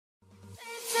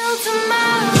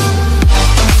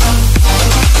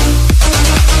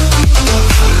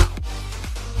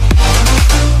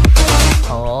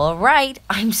right,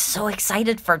 I'm so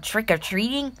excited for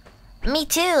trick-or-treating. Me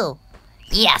too.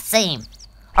 Yeah, same.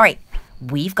 All right,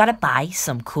 we've got to buy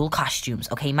some cool costumes,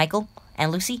 okay, Michael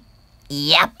and Lucy?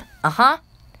 Yep. Uh-huh.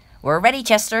 We're ready,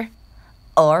 Chester.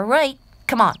 All right,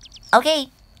 come on. Okay.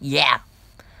 Yeah.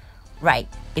 Right,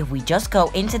 if we just go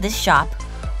into this shop,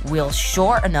 we'll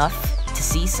sure enough to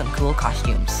see some cool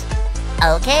costumes.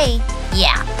 Okay.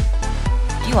 Yeah.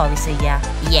 Do you always say yeah?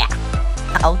 Yeah.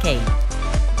 Okay.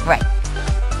 Right.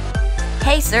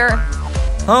 Hey, sir.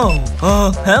 Oh,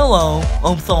 hello.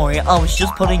 I'm sorry, I was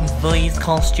just putting these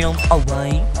costumes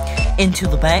away into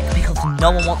the bank because no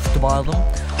one wants to buy them.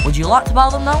 Would you like to buy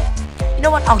them though? You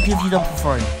know what, I'll give you them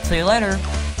for free. See you later.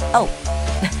 Oh,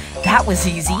 that was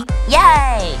easy.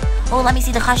 Yay! Oh, let me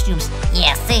see the costumes.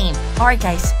 Yeah, same. All right,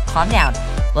 guys, calm down.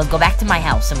 Let's go back to my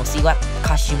house and we'll see what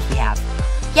costumes we have.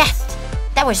 Yes!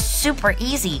 That was super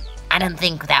easy. I didn't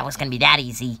think that was gonna be that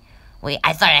easy. Wait,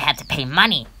 I thought I had to pay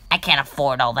money. I can't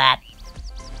afford all that.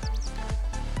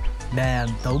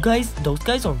 Man, those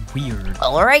guys are weird.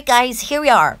 All right, guys, here we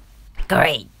are.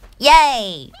 Great.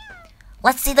 Yay!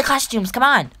 Let's see the costumes, come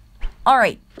on. All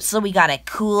right, so we got a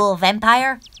cool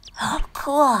vampire.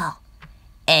 Cool.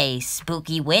 A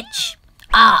spooky witch.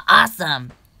 Ah,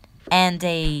 awesome. And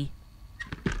a...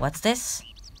 What's this?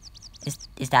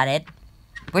 Is that it?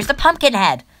 Where's the pumpkin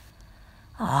head?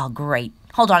 Oh, great.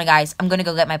 Hold on, guys. I'm gonna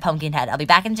go get my pumpkin head. I'll be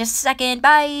back in just a second.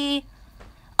 Bye.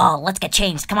 Oh, let's get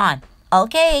changed. Come on.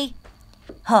 Okay.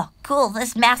 Huh, cool.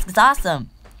 This mask is awesome.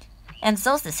 And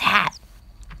so's this hat.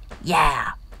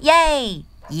 Yeah. Yay.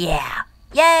 Yeah.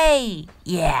 Yay.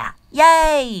 Yeah.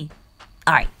 Yay.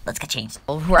 All right, let's get changed.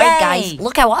 All right, guys.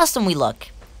 Look how awesome we look.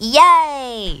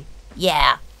 Yay!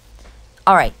 Yeah.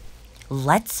 All right.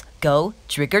 Let's go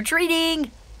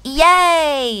trick-or-treating.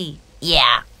 Yay!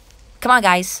 Yeah. Come on,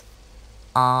 guys.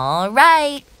 All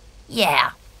right.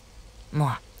 Yeah.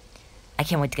 Mwah. I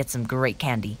can't wait to get some great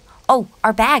candy. Oh,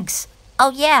 our bags. Oh,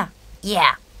 yeah.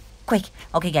 Yeah. Quick.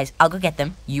 Okay, guys, I'll go get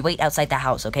them. You wait outside the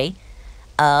house, okay?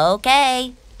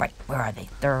 Okay. Right, where are they?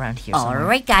 They're around here All somewhere.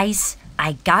 right, guys.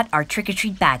 I got our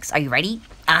trick-or-treat bags. Are you ready?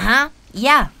 Uh-huh.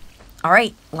 Yeah. All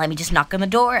right, let me just knock on the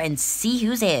door and see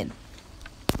who's in.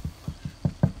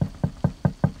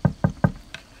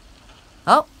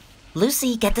 Oh,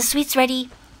 Lucy, get the sweets ready.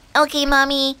 Okay,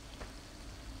 Mommy.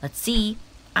 Let's see.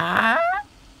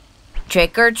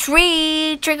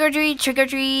 Trick-or-treat, trick-or-treat,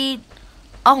 trick-or-treat.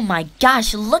 Oh my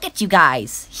gosh, look at you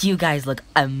guys. You guys look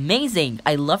amazing.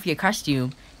 I love your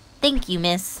costume. Thank you,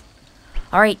 Miss.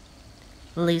 All right,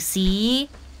 Lucy.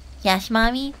 Yes,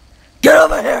 Mommy? Get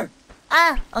over here!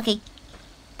 Ah, okay.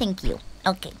 Thank you.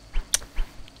 Okay.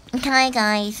 Hi,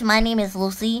 guys. My name is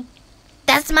Lucy.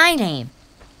 That's my name.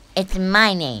 It's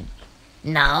my name.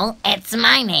 No, it's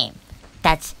my name.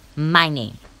 That's my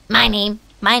name. My name.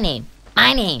 My name.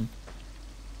 My name.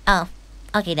 Oh,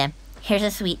 okay then. Here's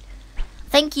a sweet.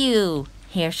 Thank you.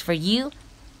 Here's for you,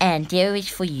 and there is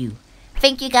for you.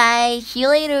 Thank you, guys. See you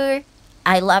later.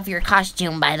 I love your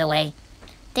costume, by the way.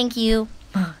 Thank you.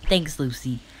 Thanks,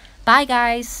 Lucy. Bye,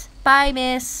 guys. Bye,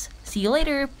 miss. See you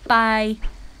later. Bye.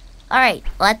 All right,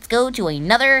 let's go to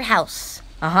another house.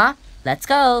 Uh-huh. Let's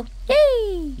go.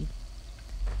 Yay!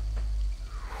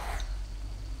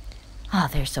 Oh,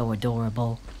 they're so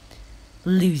adorable.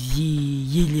 Lucy,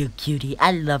 you look cutie.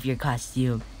 I love your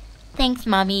costume. Thanks,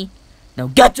 Mommy. Now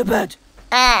get to bed!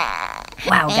 Ah.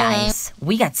 Wow, guys.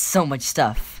 We got so much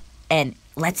stuff. And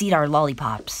let's eat our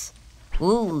lollipops.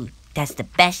 Ooh, that's the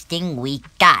best thing we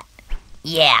got.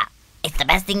 Yeah, it's the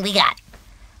best thing we got.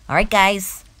 All right,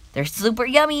 guys. They're super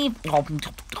yummy.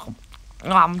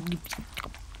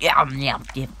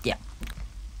 Yeah.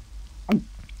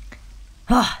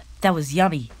 Oh, that was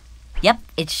yummy. Yep,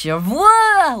 it's sure.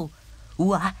 Whoa!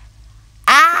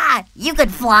 Ah, you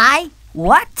could fly?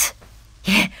 What?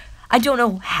 I don't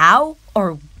know how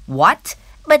or what,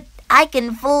 but I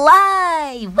can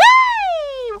fly.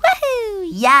 Woo! Woohoo!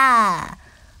 Yeah.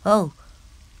 Oh,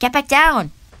 get back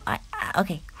down.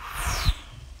 Okay.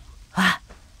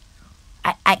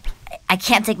 I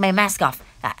can't take my mask off.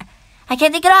 I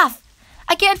can't take it off.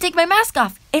 I can't take my mask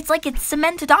off. It's like it's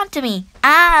cemented onto me.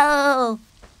 Ow!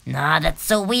 Nah, that's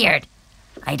so weird.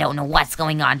 I don't know what's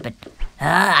going on, but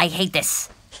I hate this.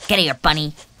 Get here,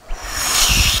 bunny.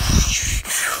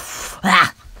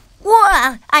 Ah!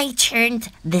 Whoa! I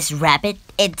turned this rabbit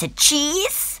into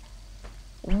cheese?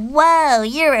 Whoa,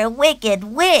 you're a wicked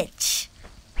witch.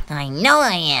 I know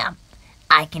I am.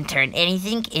 I can turn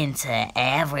anything into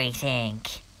everything.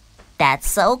 That's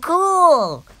so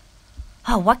cool.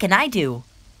 Oh, what can I do?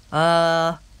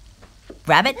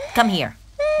 Rabbit, come here.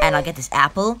 And I'll get this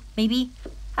apple, maybe?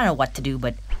 I don't know what to do,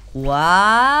 but...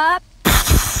 What?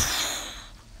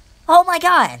 Oh my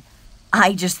god!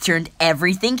 I just turned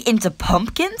everything into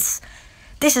pumpkins?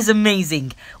 This is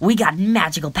amazing. We got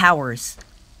magical powers.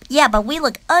 Yeah, but we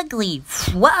look ugly.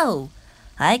 Whoa!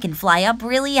 I can fly up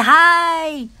really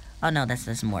high! Oh no, this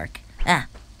doesn't work. Let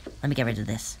me get rid of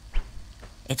this.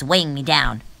 It's weighing me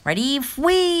down. Ready?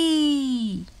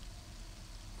 Whee!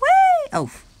 Whee!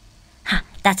 Oh.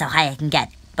 That's how high I can get.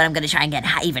 But I'm gonna try and get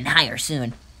even higher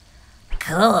soon.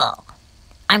 Cool.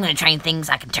 I'm gonna try things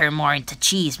I can turn more into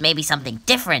cheese, maybe something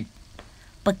different.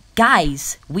 But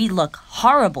guys, we look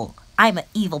horrible. I'm an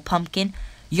evil pumpkin,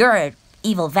 you're an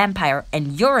evil vampire,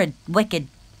 and you're a wicked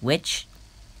witch.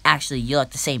 Actually, you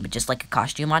look the same, but just like a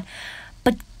costume on.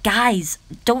 But guys,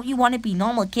 don't you want to be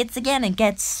normal kids again and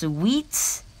get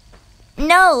sweets?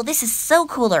 No, this is so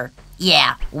cooler.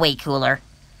 Yeah, way cooler.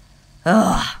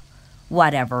 Ugh,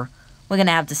 whatever. We're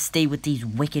gonna have to stay with these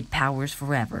wicked powers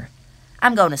forever.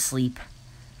 I'm going to sleep.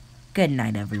 Good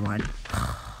night, everyone.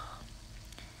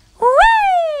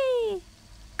 Whee!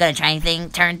 Gonna try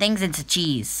and turn things into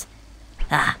cheese.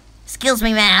 Excuse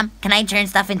me, ma'am. Can I turn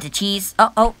stuff into cheese?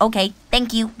 Oh, okay.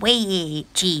 Thank you.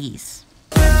 Wait, cheese.